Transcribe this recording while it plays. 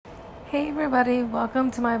Hey everybody,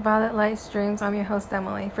 welcome to my Violet Light Streams. I'm your host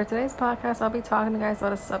Emily. For today's podcast, I'll be talking to you guys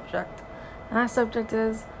about a subject. And that subject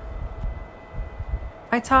is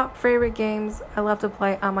my top favorite games I love to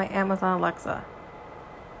play on my Amazon Alexa.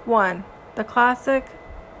 1. The classic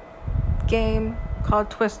game called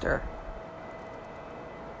Twister.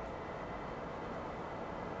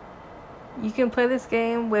 You can play this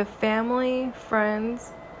game with family,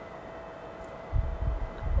 friends,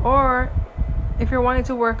 or if you're wanting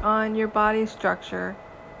to work on your body structure,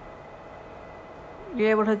 you're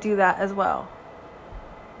able to do that as well.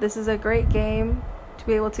 This is a great game to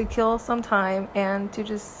be able to kill some time and to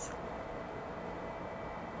just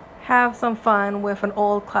have some fun with an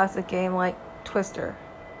old classic game like Twister.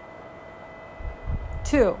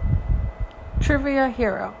 2. Trivia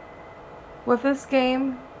Hero. With this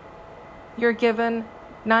game, you're given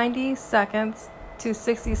 90 seconds to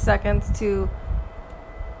 60 seconds to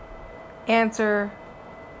answer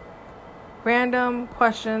random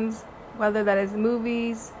questions, whether that is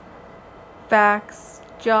movies, facts,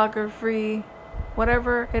 geography,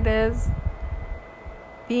 whatever it is.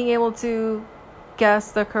 Being able to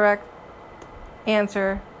guess the correct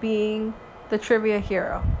answer, being the trivia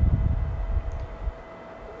hero.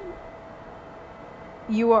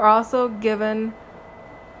 You are also given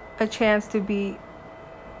a chance to beat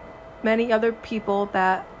many other people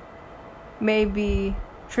that may be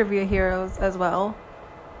trivia heroes as well,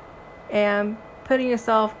 and putting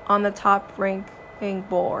yourself on the top ranking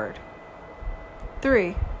board.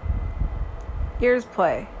 3. Ears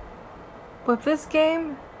Play. With this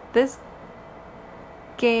game is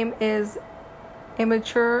a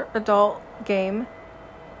mature adult game,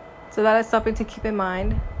 so that is something to keep in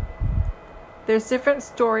mind. There's different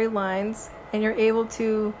storylines, and you're able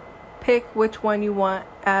to pick which one you want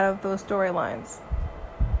out of those storylines.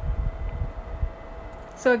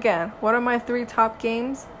 So again, what are my 3 top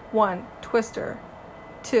games? 1. Twister.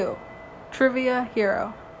 2. Trivia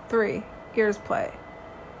Hero. 3. Ears Play.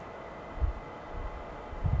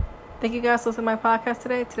 Thank you guys for listening to my podcast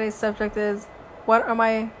today. Today's subject is, what are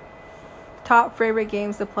my top favorite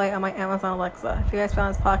games to play on my Amazon Alexa? If you guys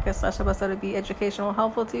found this podcast/episode to be educational and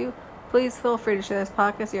helpful to you, please feel free to share this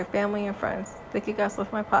podcast with your family and friends. Thank you guys for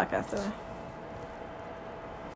listening to my podcast today.